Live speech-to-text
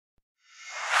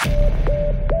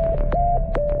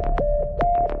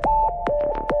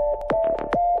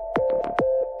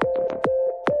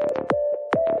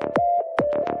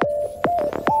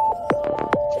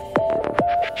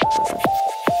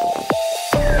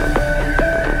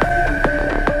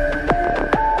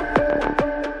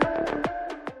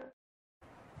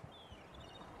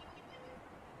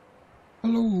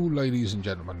and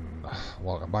gentlemen,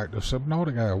 welcome back to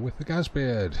Subnautica with the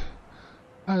Gazbeard.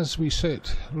 As we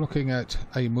sit looking at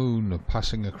a moon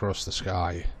passing across the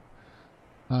sky,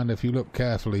 and if you look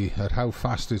carefully at how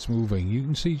fast it's moving, you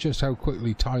can see just how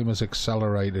quickly time has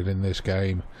accelerated in this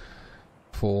game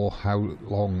for how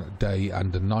long day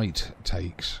and night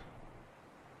takes.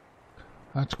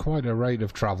 That's quite a rate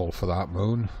of travel for that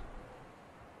moon.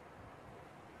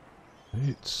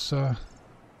 It's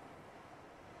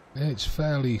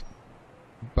fairly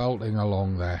belting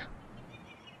along there.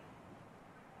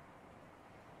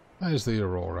 There's the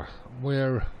Aurora.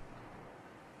 We're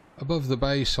above the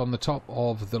base on the top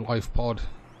of the life pod,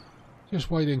 just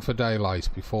waiting for daylight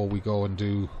before we go and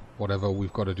do whatever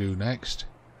we've got to do next,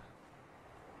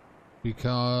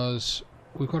 because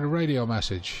we've got a radio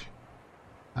message,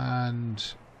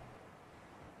 and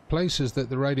places that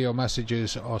the radio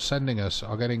messages are sending us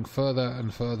are getting further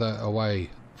and further away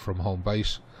from home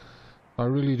base. I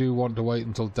really do want to wait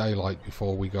until daylight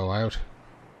before we go out.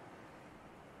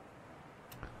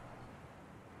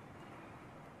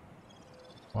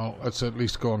 Well, let's at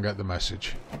least go and get the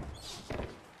message.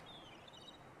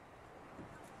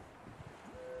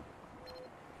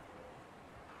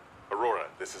 Aurora,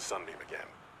 this is Sunbeam again.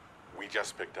 We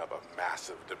just picked up a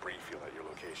massive debris field at your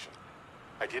location.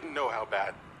 I didn't know how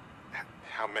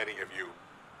many of you...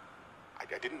 I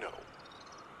didn't know.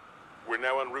 We're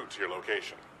now en route to your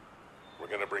location. We're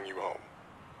gonna bring you home.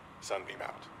 Sunbeam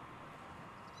out.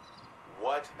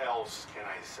 What else can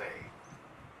I say?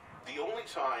 The only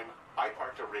time I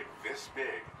parked a rig this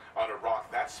big on a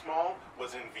rock that small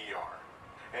was in VR.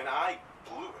 And I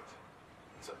blew it.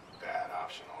 It's a bad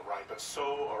option, all right, but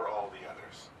so are all the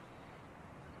others.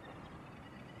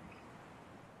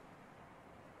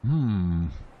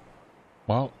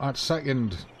 Well, that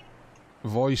second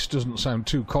voice doesn't sound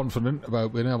too confident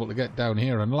about being able to get down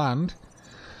here and land.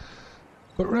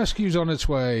 But rescue's on its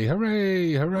way.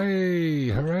 Hooray! Hooray!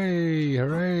 Hooray!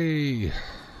 Hooray!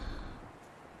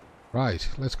 Right,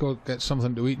 let's go get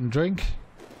something to eat and drink.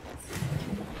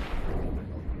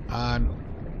 And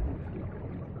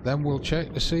then we'll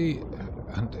check to see...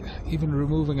 And even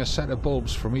removing a set of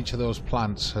bulbs from each of those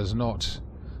plants has not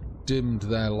dimmed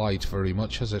their light very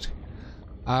much, has it?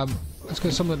 Let's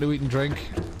get something to eat and drink,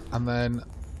 and then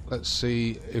let's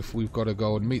see if we've got to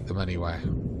go and meet them anywhere.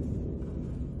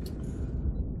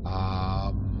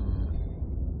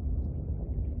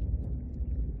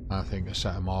 I think a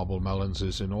set of marble melons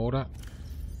is in order.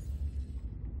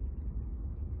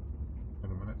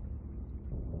 Wait a minute.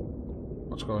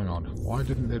 What's going on? Why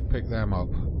didn't it pick them up?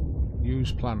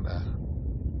 Use planter.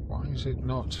 Why is it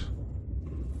not...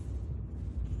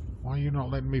 Why are you not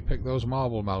letting me pick those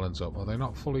marble melons up? Are they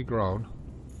not fully grown?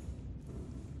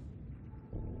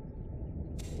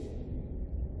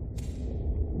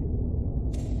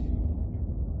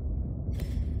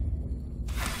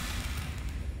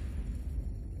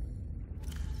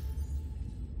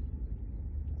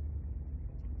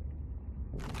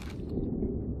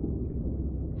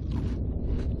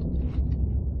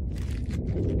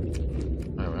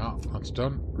 There we are. That's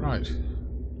done. Right.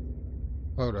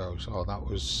 Photos. Oh, that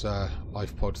was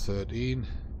life pod 13.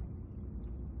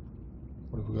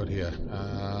 What have we got here?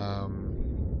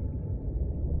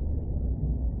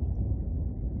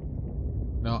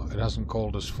 No, it hasn't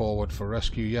called us forward for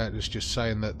rescue yet. It's just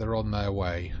saying that they're on their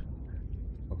way.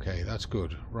 Okay, that's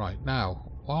good. Right,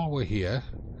 now, while we're here,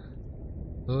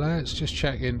 let's just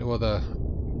check into other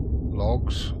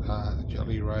logs.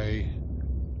 Jelly ray.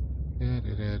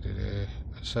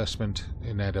 Assessment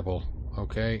inedible.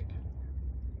 Okay.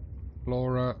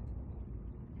 Flora,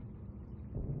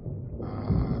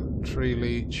 tree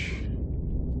leech,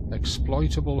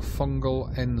 exploitable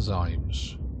fungal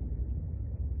enzymes.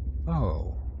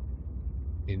 Oh,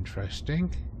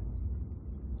 interesting.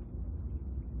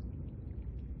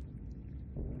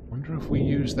 Wonder if we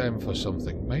use them for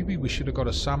something. Maybe we should have got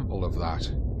a sample of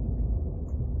that.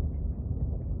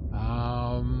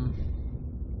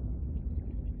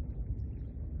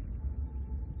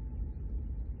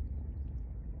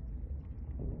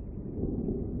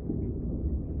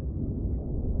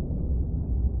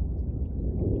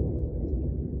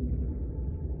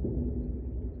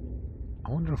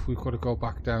 I wonder if we've got to go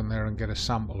back down there and get a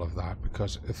sample of that,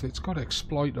 because if it's got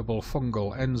exploitable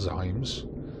fungal enzymes,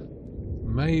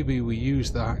 maybe we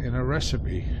use that in a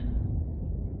recipe.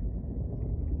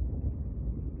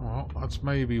 Well, that's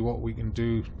maybe what we can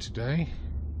do today.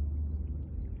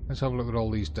 Let's have a look at all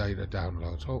these data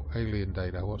downloads. Oh, alien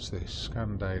data. What's this?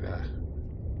 Scan data.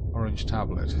 Orange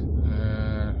tablet.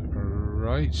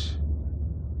 Right.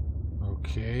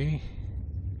 Okay.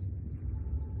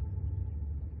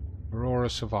 Aurora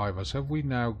survivors. Have we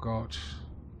now got...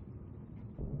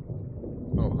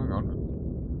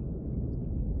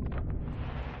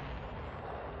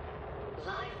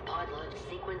 Live pod launch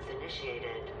sequence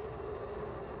initiated.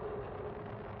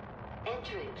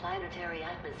 Entering planetary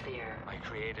atmosphere. My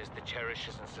creators, the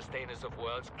cherishers and sustainers of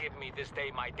worlds, give me this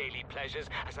day my daily pleasures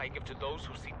as I give to those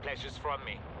who seek pleasures from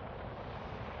me.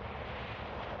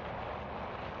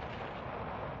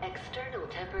 External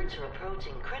temperature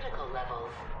approaching critical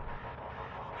levels.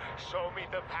 Show me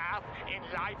the path. In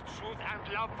life, truth,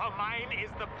 and love for mine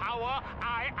is the power.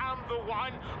 I am the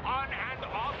one. On and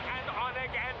off and on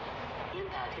again.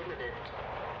 Impact imminent.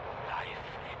 Life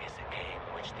is a game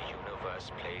which the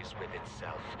universe plays with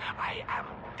itself. I am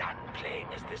done playing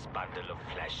as this bundle of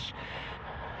flesh.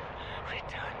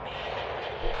 Return me.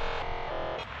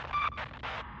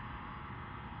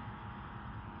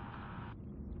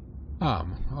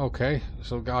 Okay.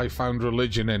 So the guy found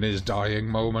religion in his dying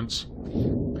moments.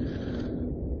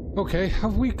 Okay,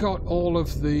 have we got all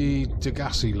of the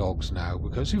Degassi logs now?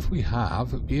 Because if we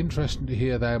have, it'd be interesting to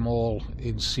hear them all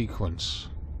in sequence.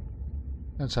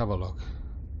 Let's have a look.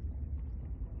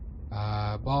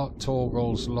 Bart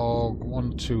Torgal's log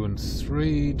 1, 2 and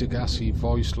 3. Degassi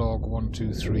voice log 1,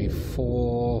 2, 3,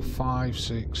 4, 5,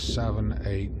 6, 7,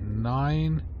 8,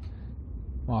 9.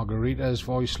 Margarita's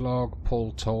voice log,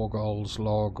 Paul Torgal's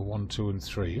log 1, 2 and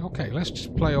 3. Okay, let's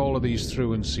just play all of these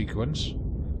through in sequence.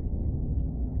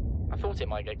 I thought it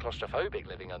might get claustrophobic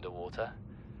living underwater.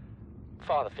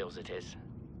 Father feels it is.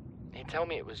 He'd tell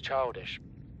me it was childish,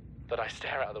 but I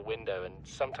stare out of the window and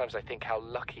sometimes I think how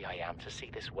lucky I am to see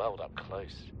this world up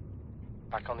close.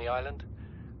 Back on the island,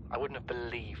 I wouldn't have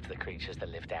believed the creatures that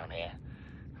live down here.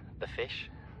 The fish,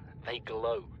 they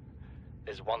glow.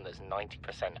 There's one that's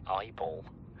 90% eyeball.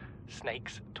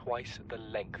 Snakes twice the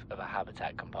length of a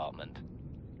habitat compartment.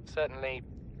 Certainly,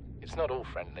 it's not all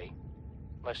friendly.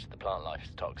 Most of the plant life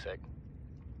is toxic.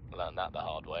 Learned that the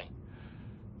hard way.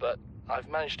 But I've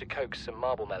managed to coax some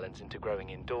marble melons into growing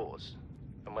indoors.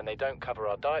 And when they don't cover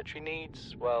our dietary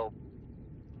needs, well,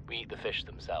 we eat the fish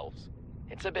themselves.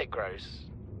 It's a bit gross,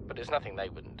 but it's nothing they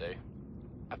wouldn't do.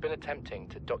 I've been attempting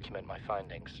to document my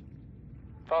findings.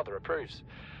 Father approves.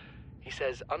 He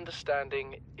says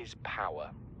understanding is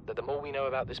power, that the more we know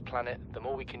about this planet, the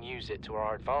more we can use it to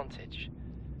our advantage.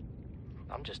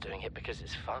 I'm just doing it because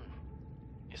it's fun.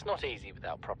 It's not easy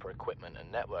without proper equipment and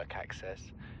network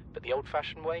access, but the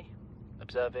old-fashioned way,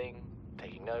 observing,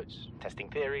 taking notes, testing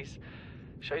theories,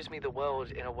 shows me the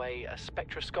world in a way a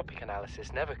spectroscopic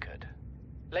analysis never could.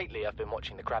 Lately, I've been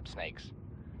watching the crab snakes.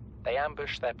 They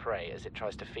ambush their prey as it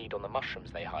tries to feed on the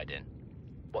mushrooms they hide in.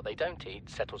 What they don't eat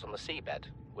settles on the seabed,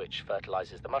 which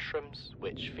fertilizes the mushrooms,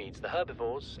 which feeds the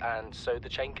herbivores, and so the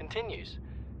chain continues.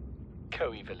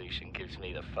 Co-evolution gives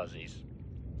me the fuzzies.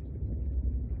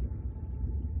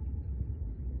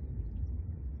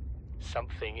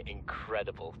 Something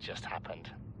incredible just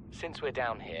happened. Since we're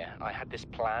down here, I had this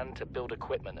plan to build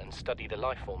equipment and study the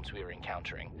life forms we were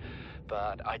encountering,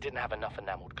 but I didn't have enough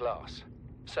enameled glass.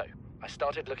 So, I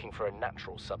started looking for a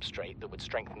natural substrate that would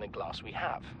strengthen the glass we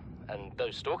have, and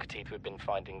those stalker teeth we've been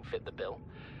finding fit the bill.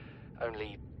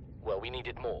 Only, well, we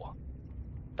needed more.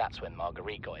 That's when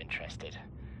Marguerite got interested.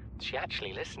 She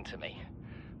actually listened to me,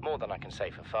 more than I can say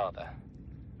for Father,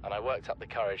 and I worked up the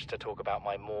courage to talk about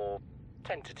my more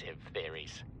tentative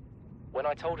theories. When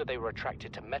I told her they were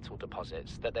attracted to metal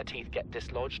deposits, that their teeth get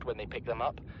dislodged when they pick them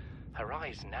up, her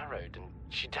eyes narrowed and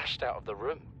she dashed out of the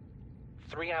room.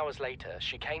 3 hours later,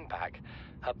 she came back,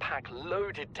 her pack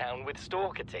loaded down with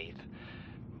stalker teeth.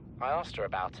 I asked her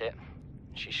about it.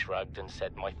 She shrugged and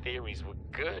said my theories were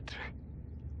good.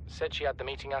 Said she had the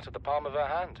meeting out of the palm of her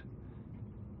hand.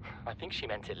 I think she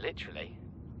meant it literally.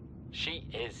 She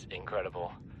is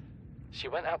incredible. She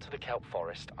went out to the kelp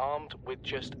forest armed with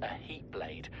just a heat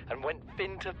blade and went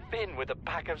fin to fin with a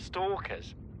pack of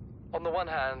stalkers. On the one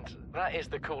hand, that is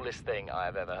the coolest thing I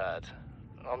have ever heard.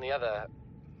 On the other,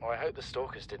 I hope the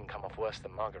stalkers didn't come off worse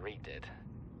than Marguerite did.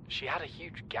 She had a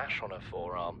huge gash on her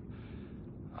forearm.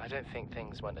 I don't think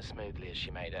things went as smoothly as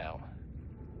she made out.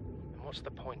 And what's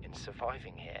the point in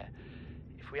surviving here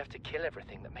if we have to kill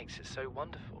everything that makes it so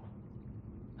wonderful?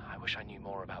 I wish I knew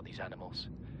more about these animals,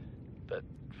 but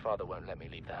Father won't let me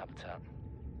leave the habitat.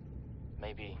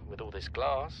 Maybe with all this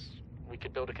glass, we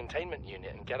could build a containment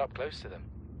unit and get up close to them.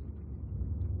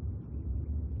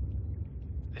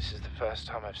 This is the first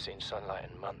time I've seen sunlight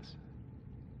in months.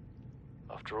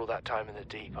 After all that time in the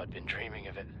deep, I'd been dreaming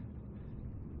of it.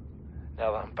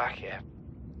 Now that I'm back here,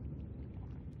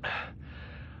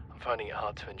 I'm finding it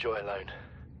hard to enjoy alone.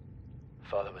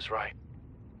 Father was right.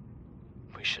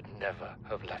 We should never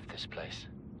have left this place.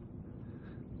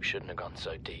 We shouldn't have gone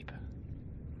so deep.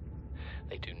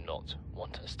 They do not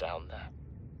want us down there.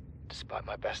 Despite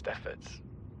my best efforts,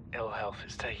 ill health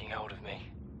is taking hold of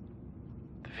me.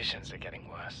 The visions are getting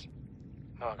worse.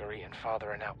 Marguerite and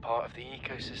Father are now part of the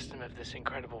ecosystem of this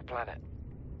incredible planet.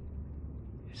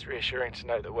 It's reassuring to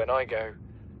know that when I go,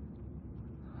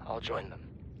 I'll join them.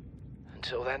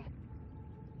 Until then,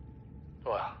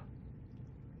 well,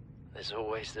 there's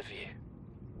always the view.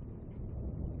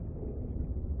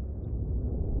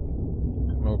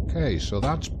 Okay, so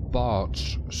that's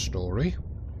Bart's story.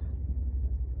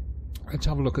 Let's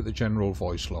have a look at the general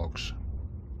voice logs.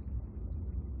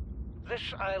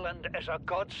 This island is a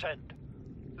godsend.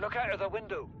 Look out of the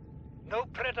window. No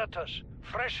predators,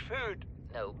 fresh food.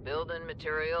 No building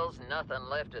materials, nothing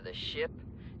left of the ship.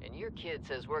 And your kid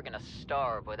says we're gonna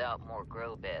starve without more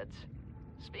grow beds.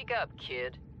 Speak up,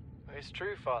 kid. It's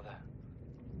true, Father.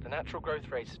 The natural growth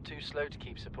rates are too slow to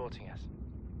keep supporting us.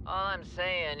 All I'm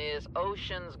saying is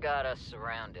ocean's got us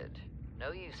surrounded.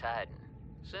 No use hiding.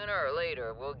 Sooner or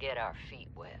later, we'll get our feet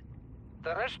wet.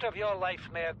 The rest of your life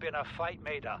may have been a fight,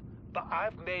 Maida, but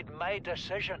I've made my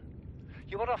decision.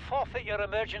 You want to forfeit your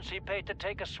emergency pay to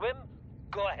take a swim?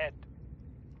 Go ahead.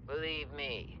 Believe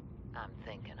me, I'm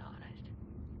thinking on it.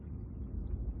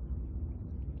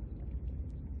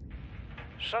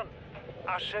 Son,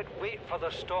 I said wait for the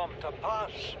storm to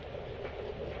pass.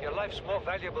 Your life's more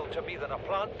valuable to me than a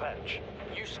plant patch.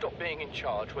 You stopped being in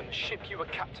charge when the ship you were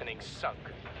captaining sunk.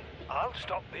 I'll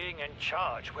stop being in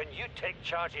charge when you take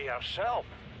charge of yourself.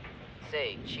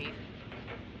 Say, Chief.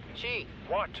 Chief,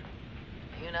 What?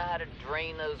 you know how to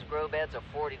drain those grow beds of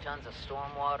 40 tons of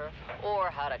stormwater?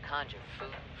 Or how to conjure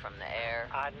food from the air?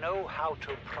 I know how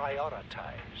to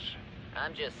prioritize.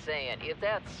 I'm just saying, if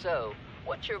that's so,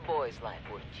 what's your boy's life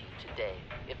worth to you today?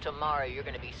 If tomorrow you're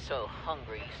gonna be so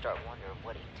hungry you start wondering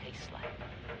what he tastes like.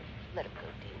 Let him go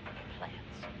deal with the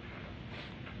plants.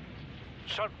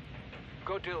 Son,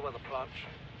 go deal with the plants.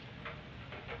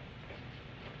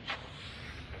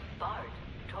 Bart,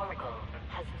 Torgal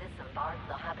has disembarked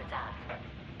the habitat.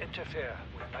 Interfere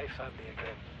with my family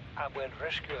again, and when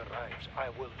rescue arrives, I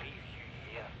will leave you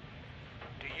here.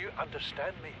 Do you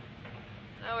understand me?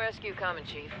 No rescue coming,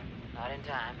 Chief. Not in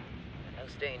time. No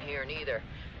staying here neither.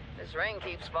 This rain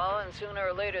keeps falling, sooner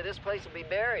or later this place will be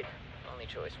buried. Only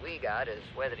choice we got is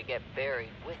whether to get buried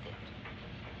with it.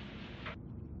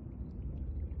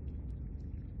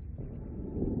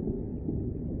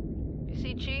 You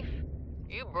see, Chief,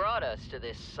 you brought us to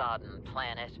this sodden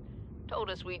planet. Told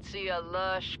us we'd see a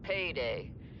lush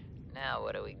payday. Now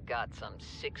what do we got some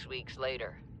 6 weeks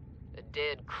later? A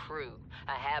dead crew,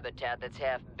 a habitat that's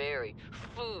half buried,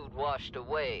 food washed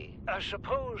away. I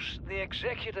suppose the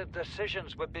executive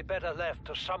decisions would be better left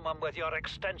to someone with your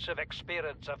extensive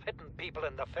experience of hitting people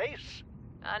in the face.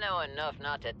 I know enough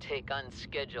not to take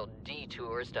unscheduled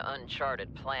detours to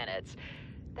uncharted planets.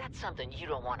 That's something you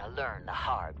don't want to learn the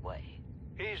hard way.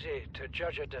 Easy to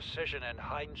judge a decision in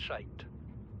hindsight.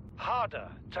 Harder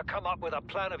to come up with a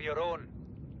plan of your own.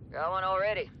 Got one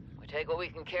already. We take what we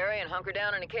can carry and hunker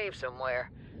down in a cave somewhere.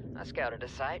 I scouted a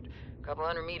site, a couple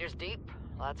 100 meters deep,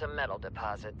 lots of metal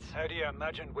deposits. How do you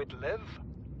imagine we'd live?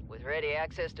 With ready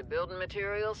access to building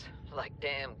materials, like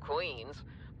damn queens,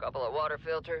 a couple of water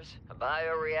filters, a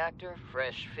bioreactor,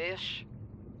 fresh fish.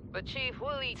 But Chief,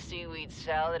 we'll eat seaweed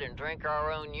salad and drink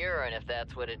our own urine if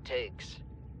that's what it takes.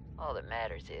 All that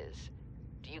matters is,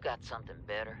 do you got something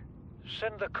better?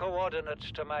 Send the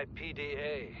coordinates to my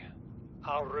PDA.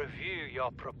 I'll review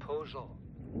your proposal.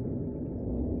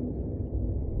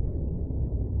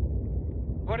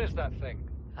 What is that thing?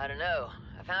 I don't know.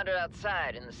 I found it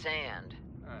outside in the sand.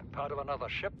 Part of another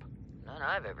ship? None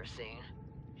I've ever seen.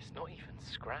 It's not even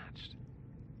scratched.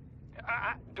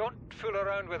 Don't fool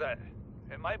around with it.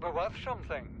 It might be worth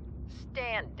something.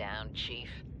 Stand down, Chief.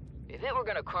 If it were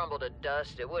gonna crumble to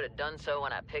dust, it would have done so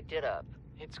when I picked it up.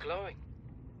 It's glowing.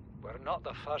 We're not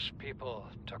the first people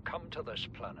to come to this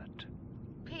planet.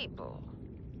 People.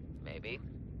 Maybe.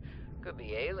 Could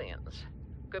be aliens.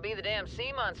 Could be the damn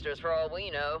sea monsters for all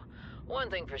we know. One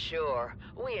thing for sure,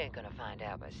 we ain't gonna find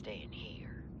out by staying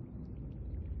here.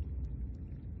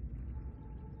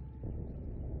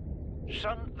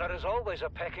 Son, there is always a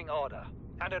pecking order.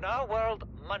 And in our world,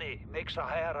 money makes a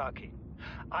hierarchy.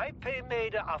 I pay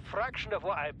Maida a fraction of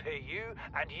what I pay you,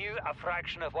 and you a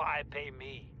fraction of what I pay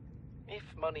me. If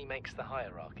money makes the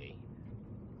hierarchy,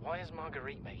 why is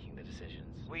Marguerite making the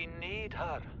decisions? We need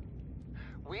her.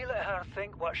 We let her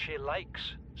think what she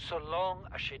likes, so long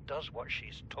as she does what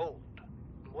she's told.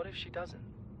 What if she doesn't?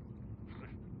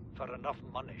 For enough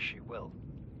money, she will.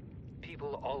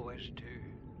 People always do.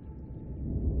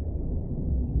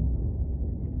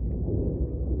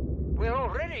 We're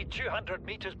already 200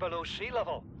 meters below sea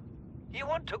level. You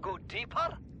want to go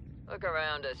deeper? Look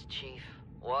around us, Chief.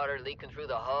 Water leaking through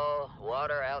the hull,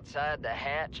 water outside the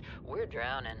hatch. We're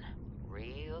drowning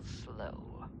real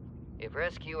slow. If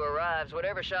rescue arrives,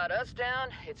 whatever shot us down,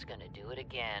 it's gonna do it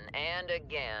again and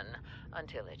again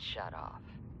until it's shut off.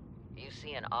 You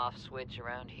see an off switch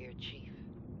around here, Chief?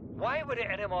 Why would it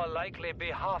any more likely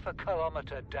be half a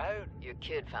kilometer down? Your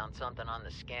kid found something on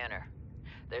the scanner.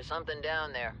 There's something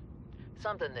down there.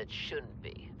 Something that shouldn't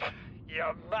be.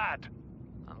 You're mad.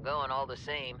 I'm going all the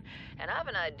same, and I've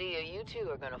an idea you two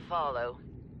are gonna follow.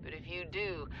 But if you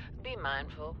do, be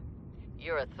mindful.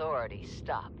 Your authority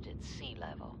stopped at sea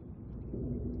level.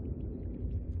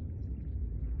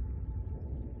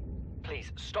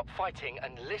 Please, stop fighting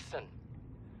and listen.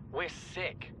 We're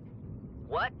sick.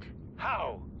 What?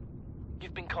 How?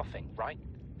 You've been coughing, right?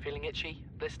 Feeling itchy?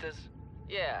 Blisters?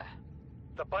 Yeah.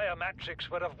 The biometrics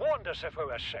would have warned us if we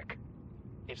were sick.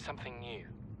 It's something new.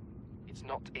 It's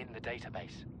not in the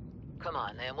database. Come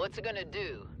on, then. What's it gonna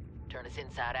do? Turn us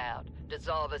inside out?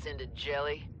 Dissolve us into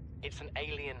jelly? It's an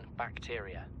alien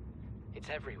bacteria. It's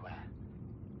everywhere.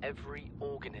 Every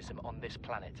organism on this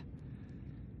planet.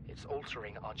 It's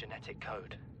altering our genetic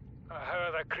code. How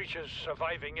are the creatures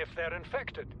surviving if they're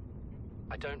infected?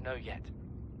 I don't know yet.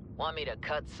 Want me to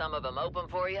cut some of them open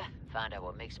for you? Find out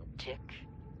what makes them tick?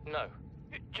 No.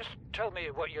 Just tell me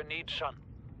what you need, son.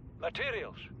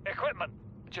 Materials, equipment.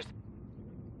 Just...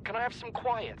 Can I have some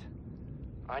quiet?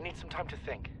 I need some time to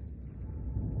think.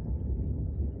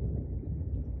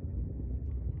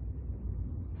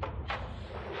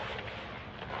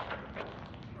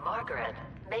 Margaret,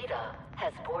 Maida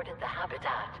has boarded the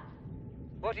habitat.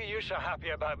 What are you so happy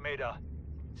about, Maida?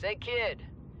 Say, kid,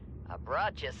 I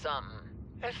brought you something.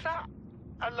 Is that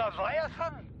a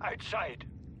Leviathan outside?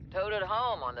 Towed it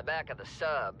home on the back of the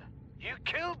sub. You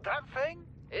killed that thing?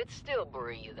 It's still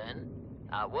breathing.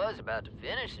 I was about to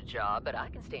finish the job, but I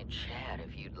can stay and chat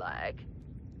if you'd like.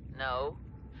 No?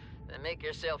 Then make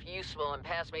yourself useful and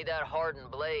pass me that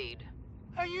hardened blade.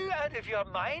 Are you out of your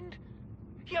mind?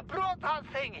 You brought that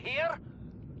thing here?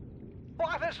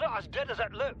 What if it's not as dead as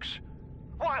it looks?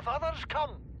 What if others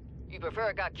come? You prefer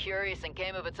it got curious and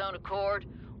came of its own accord,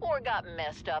 or got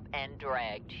messed up and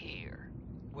dragged here?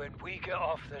 When we get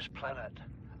off this planet,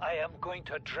 I am going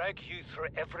to drag you through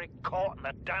every court in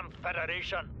the damn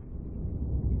Federation.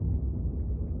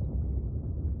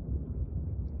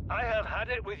 I have had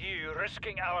it with you,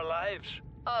 risking our lives.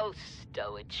 Oh,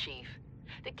 stow it, Chief.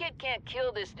 The kid can't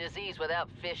kill this disease without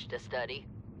fish to study.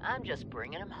 I'm just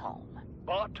bringing him home.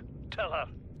 But tell her.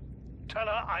 Tell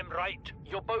her I'm right.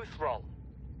 You're both wrong.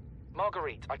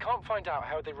 Marguerite, I can't find out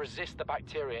how they resist the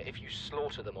bacteria if you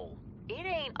slaughter them all. It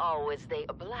ain't always they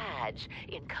oblige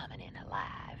in coming in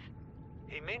alive.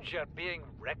 He means you're being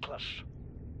reckless.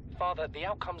 Father, the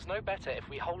outcome's no better if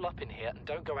we hole up in here and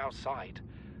don't go outside.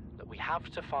 That we have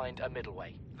to find a middle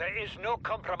way. There is no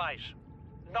compromise.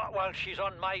 Not while she's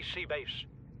on my sea base.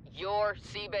 Your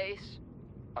sea base?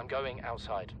 I'm going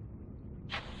outside.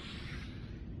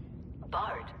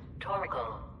 Bart,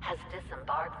 Torgal has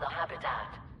disembarked the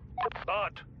habitat.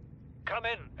 Bart, come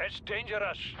in. It's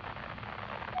dangerous.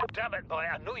 Damn it, boy.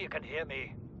 I know you can hear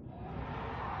me.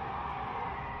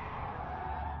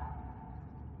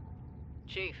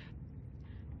 Chief.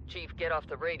 Chief, get off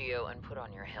the radio and put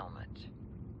on your helmet.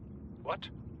 What?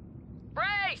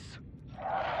 Brace!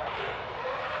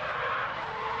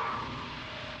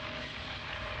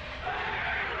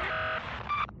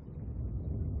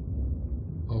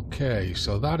 Okay,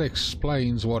 so that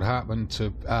explains what happened to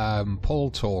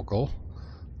Paul Torgal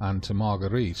and to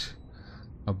Marguerite.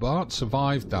 Now, Bart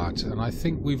survived that, and I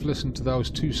think we've listened to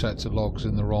those two sets of logs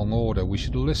in the wrong order. We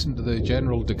should have listened to the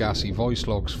general Degassi voice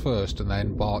logs first, and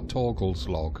then Bart Torgal's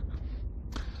log.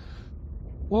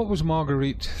 What was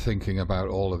Marguerite thinking about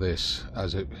all of this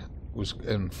as it was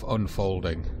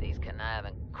unfolding? These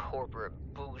conniving corporate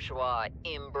bourgeois,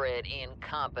 inbred,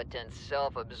 incompetent,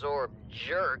 self-absorbed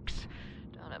jerks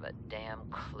don't have a damn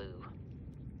clue.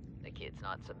 The kid's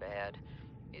not so bad.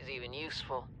 He's even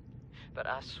useful. But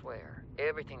I swear,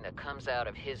 everything that comes out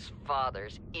of his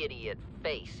father's idiot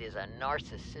face is a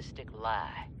narcissistic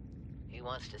lie. He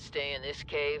wants to stay in this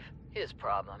cave, his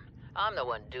problem. I'm the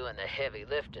one doing the heavy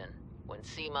lifting. When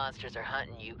sea monsters are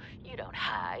hunting you, you don't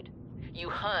hide. You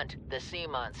hunt the sea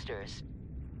monsters.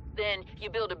 Then you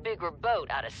build a bigger boat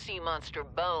out of sea monster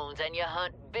bones and you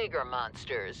hunt bigger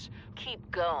monsters.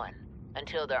 Keep going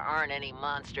until there aren't any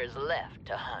monsters left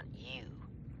to hunt you.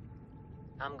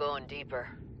 I'm going deeper.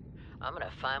 I'm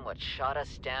gonna find what shot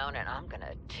us down and I'm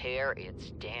gonna tear its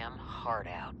damn heart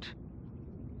out.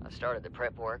 I've started the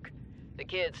prep work. The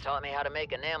kids taught me how to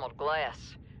make enameled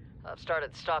glass. I've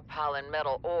started stockpiling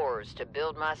metal ores to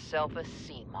build myself a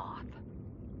sea moth.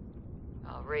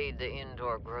 I'll raid the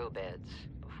indoor grow beds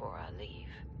before I leave.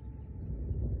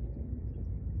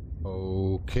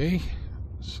 Okay,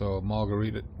 so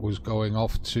Margarita was going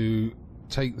off to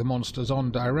take the monsters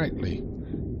on directly.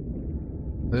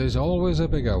 There's always a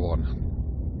bigger one.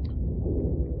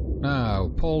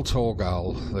 Now, Paul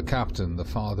Torgal, the captain, the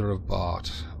father of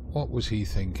Bart, what was he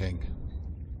thinking?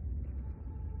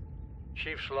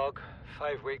 Chief's log,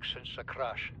 5 weeks since the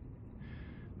crash.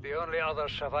 The only other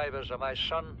survivors are my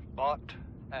son, Bart,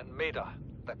 and Maida,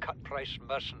 the cut-price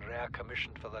mercenary I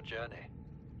commissioned for the journey.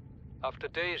 After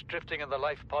days drifting in the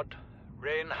life pod,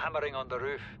 rain hammering on the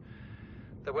roof,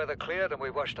 the weather cleared and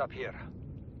we washed up here.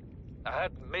 I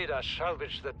had Maida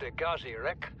salvage the Degassi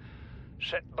wreck,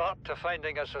 set Bart to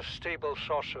finding us a stable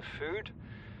source of food.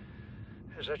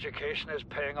 His education is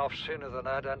paying off sooner than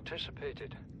I'd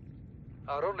anticipated.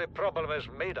 Our only problem is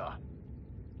Maida.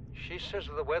 She says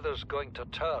the weather's going to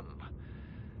turn.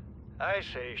 I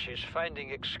say she's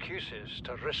finding excuses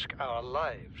to risk our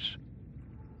lives.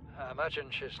 I imagine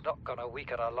she's not gonna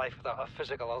weaken her life without a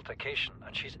physical altercation,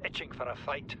 and she's itching for a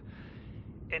fight.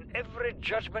 In every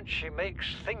judgment she makes,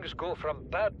 things go from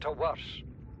bad to worse.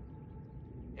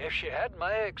 If she had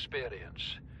my experience,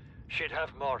 she'd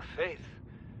have more faith.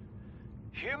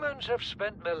 Humans have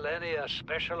spent millennia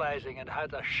specializing in how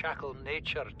to shackle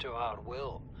nature to our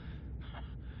will.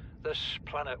 This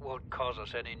planet won't cause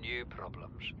us any new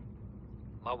problems.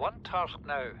 My one task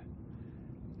now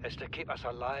is to keep us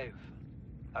alive,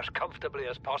 as comfortably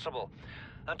as possible,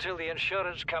 until the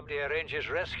insurance company arranges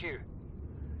rescue.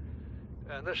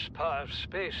 In this part of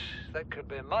space, that could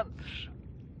be months,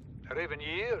 or even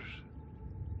years.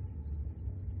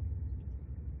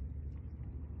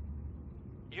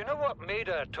 You know what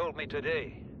Maida told me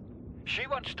today? She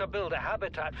wants to build a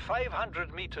habitat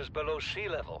 500 meters below sea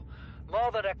level,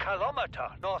 more than 1 kilometer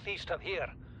northeast of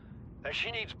here. And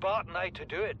she needs Bart and I to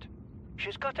do it.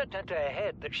 She's got it into her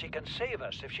head that she can save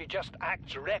us if she just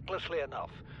acts recklessly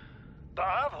enough. But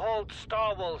I've hauled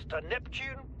Star Wars to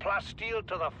Neptune, Plasteel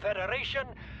to the Federation.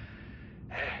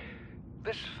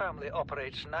 This family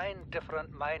operates 9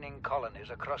 different mining colonies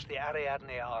across the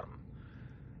Ariadne Arm.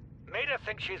 Maida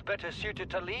thinks she's better suited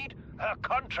to lead. Her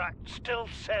contract still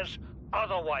says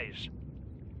otherwise.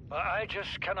 But I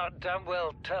just cannot damn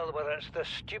well tell whether it's the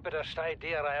stupidest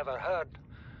idea I ever heard,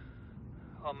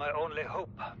 or my only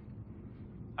hope.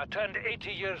 I turned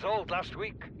 80 years old last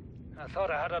week. I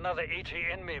thought I had another 80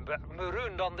 in me, but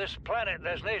marooned on this planet,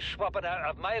 there's no swapping out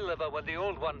of my liver when the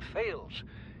old one fails.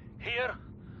 Here,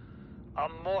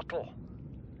 I'm mortal.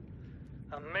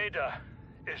 And Maida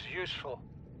is useful.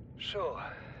 So,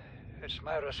 it's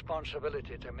my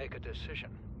responsibility to make a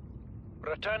decision.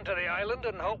 Return to the island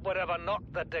and hope whatever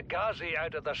knocked the Degassi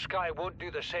out of the sky won't do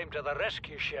the same to the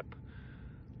rescue ship.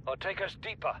 Or take us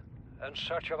deeper in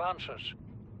search of answers.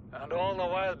 And all the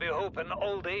while be hoping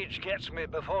old age gets me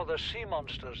before the sea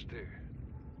monsters do.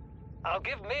 I'll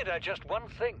give Maida just one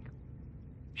thing.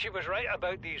 She was right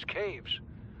about these caves.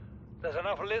 There's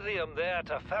enough lithium there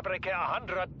to fabricate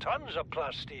 100 tons of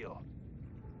plasteel.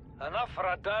 Enough for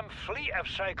a damn fleet of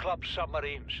Cyclops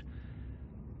submarines.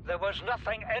 There was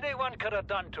nothing anyone could have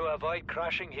done to avoid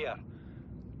crashing here.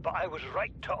 But I was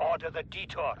right to order the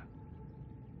detour.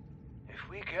 If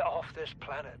we get off this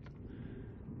planet,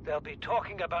 they'll be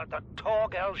talking about the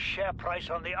Torgal share price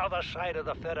on the other side of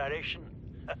the Federation.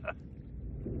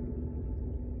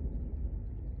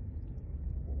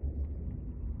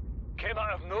 Came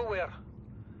out of nowhere.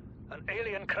 An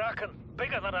alien kraken,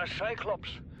 bigger than a Cyclops.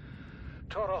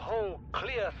 Tore a hole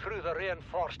clear through the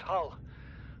reinforced hull.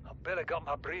 I barely got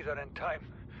my breather in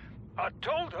time. I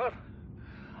told her.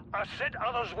 I said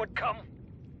others would come.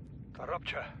 The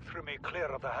rupture threw me clear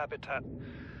of the habitat,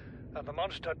 and the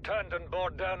monster turned and bore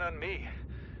down on me.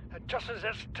 And just as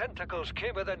its tentacles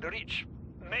came within reach,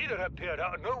 Maida appeared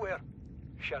out of nowhere.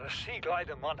 She had a sea glide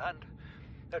in one hand,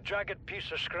 a jagged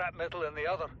piece of scrap metal in the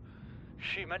other.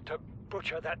 She meant to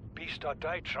butcher that beast or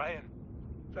die trying.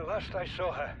 The last I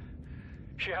saw her,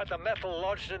 she had the metal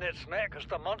lodged in its neck as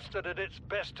the monster did its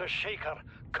best to shake her,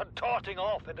 contorting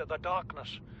off into the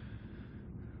darkness.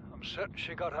 I'm certain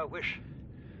she got her wish,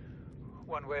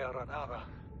 one way or another.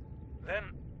 Then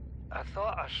I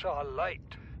thought I saw a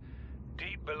light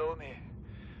deep below me.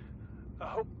 I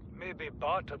hoped maybe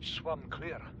Bart had swum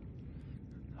clear.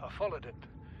 I followed it.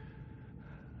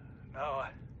 Now I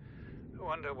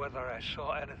wonder whether I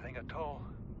saw anything at all.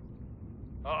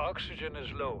 Our oxygen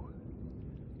is low.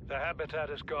 The habitat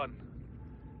is gone.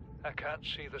 I can't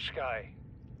see the sky.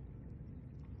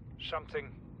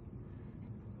 Something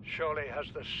surely has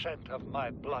the scent of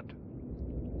my blood.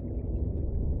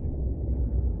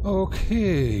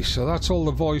 Okay, so that's all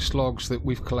the voice logs that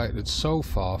we've collected so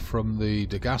far from the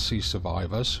Degassi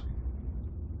survivors.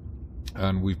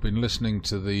 And we've been listening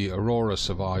to the Aurora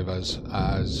survivors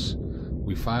as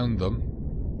we found them.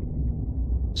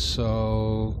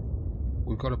 So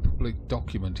we've got a public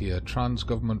document here,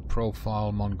 Trans-Government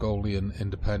Profile Mongolian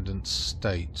Independent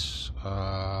States.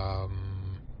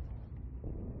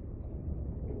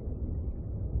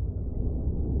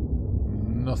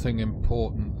 Nothing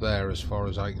important there as far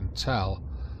as I can tell.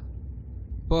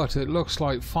 But it looks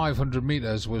like 500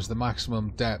 meters was the maximum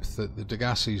depth that the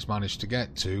Degassis managed to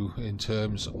get to in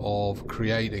terms of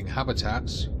creating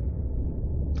habitats.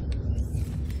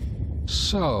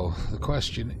 So, the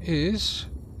question is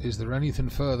there anything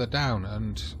further down?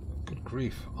 And, good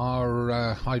grief,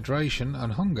 our hydration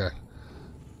and hunger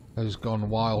has gone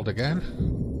wild again.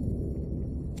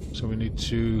 So we need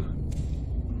to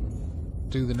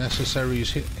do the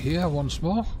necessaries here once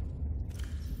more.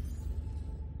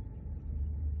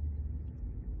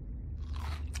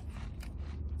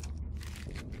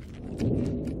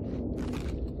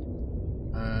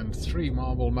 And 3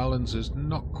 marble melons is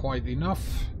not quite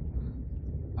enough.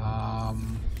 I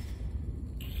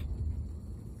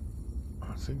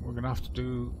think we're going to have to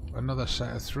do another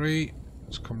set of 3.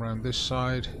 Let's come around this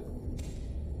side.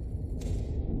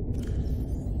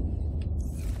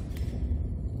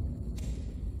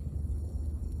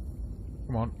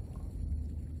 Come on.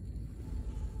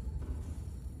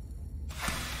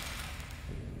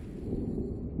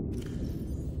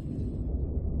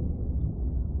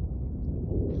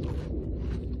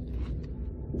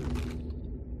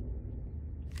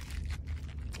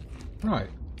 Right.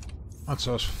 That's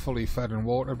us fully fed and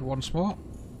watered once more.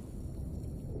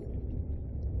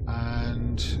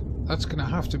 And that's going to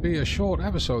have to be a short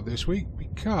episode this week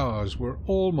because we're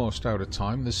almost out of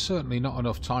time. There's certainly not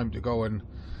enough time to go and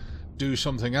do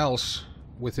something else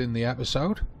within the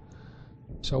episode.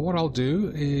 So what I'll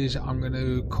do is I'm going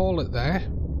to call it there,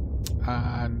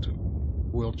 and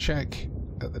we'll check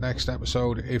at the next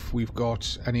episode if we've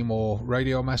got any more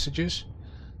radio messages.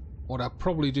 What I'll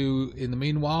probably do in the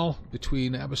meanwhile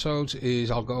between episodes is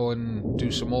I'll go and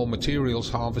do some more materials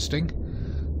harvesting.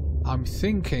 I'm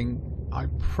thinking I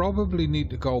probably need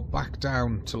to go back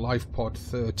down to life pod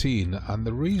 13, and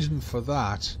the reason for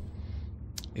that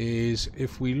is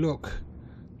if we look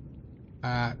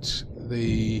at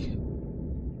the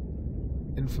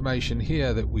information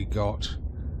here that we got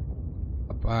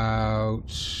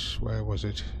about, where was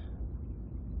it?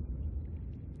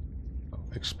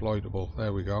 Exploitable,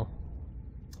 there we go.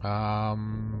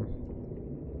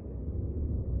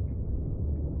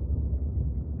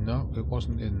 No, it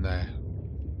wasn't in there.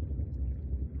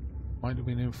 Might have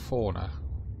been in fauna.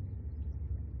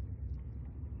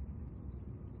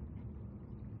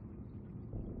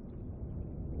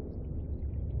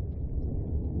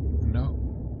 No.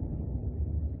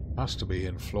 Has to be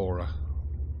in flora.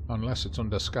 Unless it's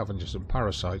under scavengers and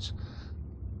parasites.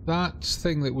 That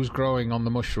thing that was growing on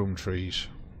the mushroom trees.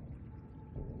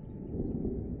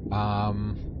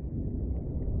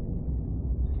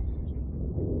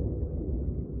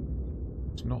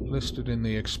 It's not listed in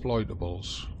the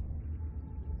exploitables.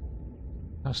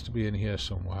 Has to be in here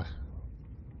somewhere.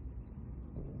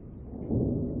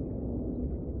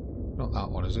 Not that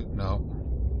one, is it? No.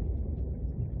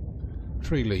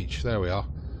 Tree leech, there we are.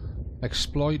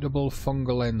 Exploitable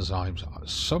fungal enzymes.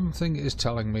 Something is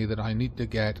telling me that I need to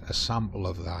get a sample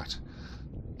of that.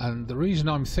 And the reason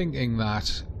I'm thinking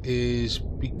that is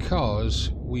because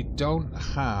we don't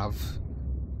have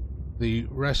the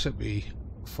recipe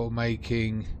for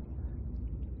making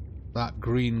that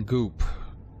green goop,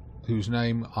 whose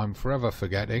name I'm forever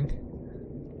forgetting,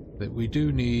 that we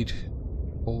do need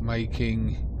for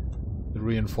making the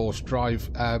reinforced drive.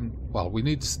 Well, we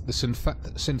need the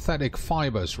synthetic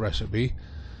fibers recipe,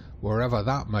 wherever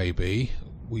that may be.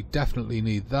 We definitely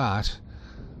need that.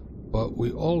 But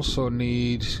we also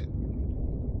need,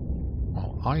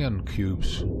 well, iron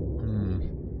cubes.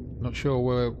 Not sure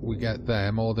where we get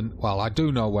them, or well, I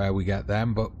do know where we get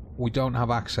them, but we don't have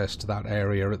access to that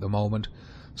area at the moment.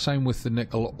 Same with the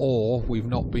nickel ore, we've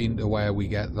not been to where we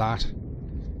get that.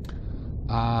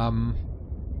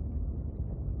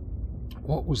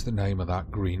 What was the name of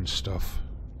that green stuff?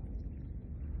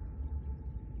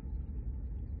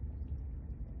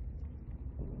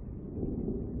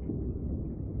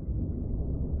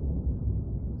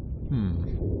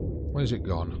 Where's it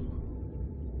gone?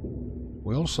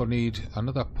 We also need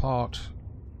another part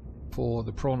for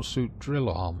the prawn suit drill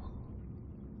arm.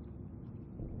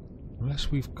 Unless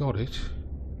we've got it.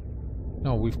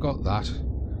 No, we've got that.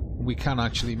 We can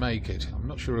actually make it. I'm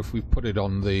not sure if we've put it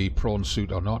on the prawn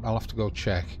suit or not. I'll have to go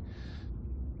check.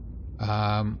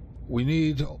 We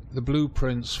need the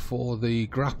blueprints for the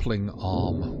grappling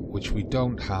arm, which we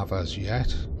don't have as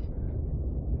yet.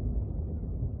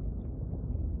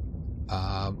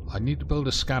 I need to build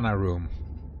a scanner room.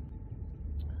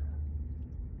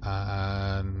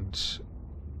 And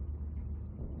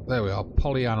there we are,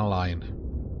 polyaniline.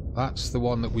 That's the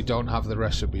one that we don't have the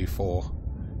recipe for.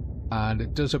 And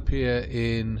it does appear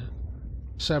in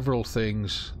several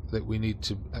things that we need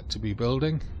to be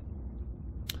building.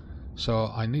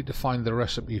 So I need to find the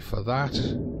recipe for that.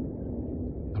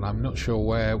 And I'm not sure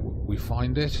where we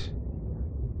find it.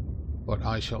 But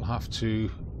I shall have to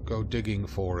go digging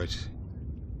for it.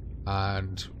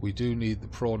 And we do need the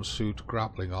prawn suit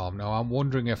grappling arm. Now I'm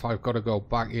wondering if I've got to go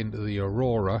back into the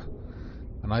Aurora.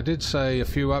 And I did say a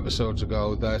few episodes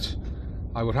ago that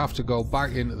I would have to go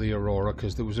back into the Aurora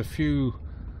because there was a few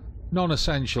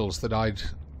non-essentials that I'd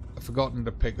forgotten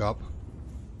to pick up.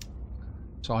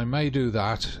 So I may do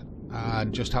that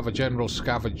and just have a general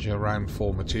scavenge around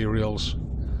for materials.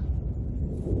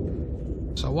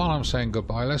 So while I'm saying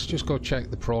goodbye, let's just go check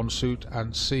the prawn suit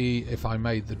and see if I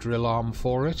made the drill arm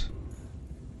for it.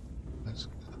 I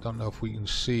don't know if we can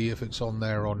see if it's on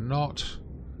there or not.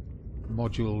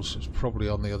 Modules is probably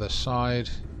on the other side.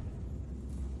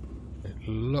 It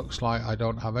looks like I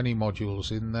don't have any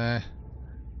modules in there.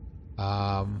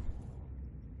 I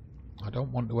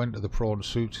don't want to enter the prawn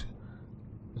suit.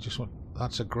 I just want...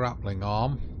 That's a grappling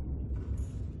arm.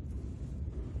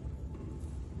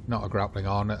 Not a grappling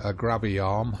arm, a grabby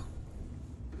arm.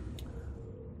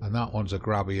 And that one's a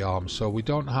grabby arm. So we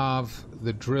don't have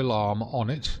the drill arm on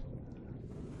it.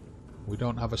 We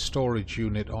don't have a storage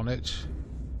unit on it.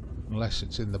 Unless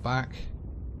it's in the back.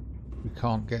 We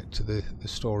can't get to the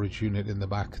storage unit in the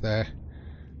back there.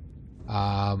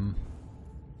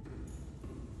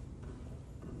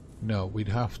 No, we'd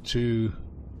have to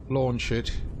launch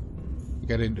it to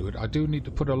get into it. I do need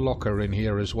to put a locker in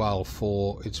here as well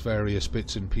for its various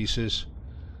bits and pieces,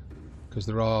 because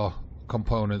there are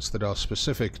components that are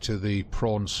specific to the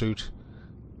prawn suit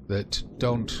that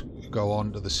don't go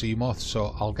on to the Seamoth,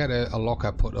 so I'll get a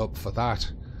locker put up for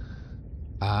that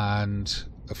and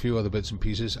a few other bits and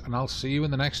pieces, and I'll see you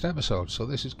in the next episode. So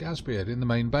this is Gasbeard in the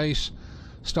main base,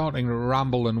 starting to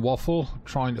ramble and waffle,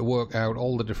 trying to work out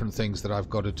all the different things that I've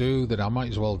got to do that I might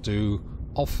as well do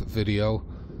off video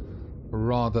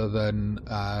rather than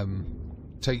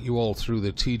take you all through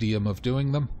the tedium of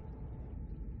doing them.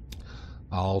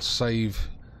 I'll save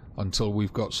until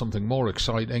we've got something more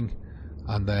exciting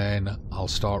and then I'll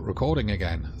start recording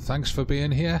again. Thanks for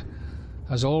being here.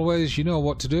 As always, you know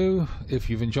what to do. If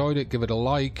you've enjoyed it, give it a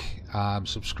like,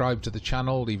 subscribe to the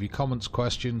channel, leave your comments,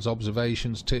 questions,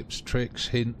 observations, tips, tricks,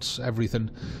 hints, everything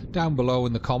down below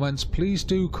in the comments. Please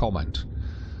do comment.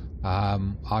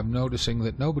 I'm noticing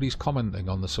that nobody's commenting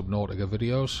on the Subnautica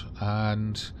videos,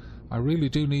 and I really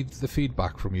do need the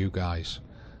feedback from you guys.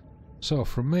 So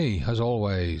from me, as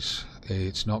always,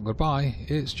 it's not goodbye,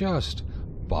 it's just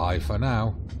bye for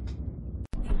now.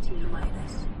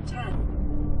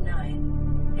 10,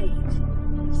 9, 8,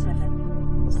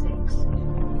 7, 6,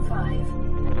 5,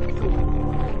 4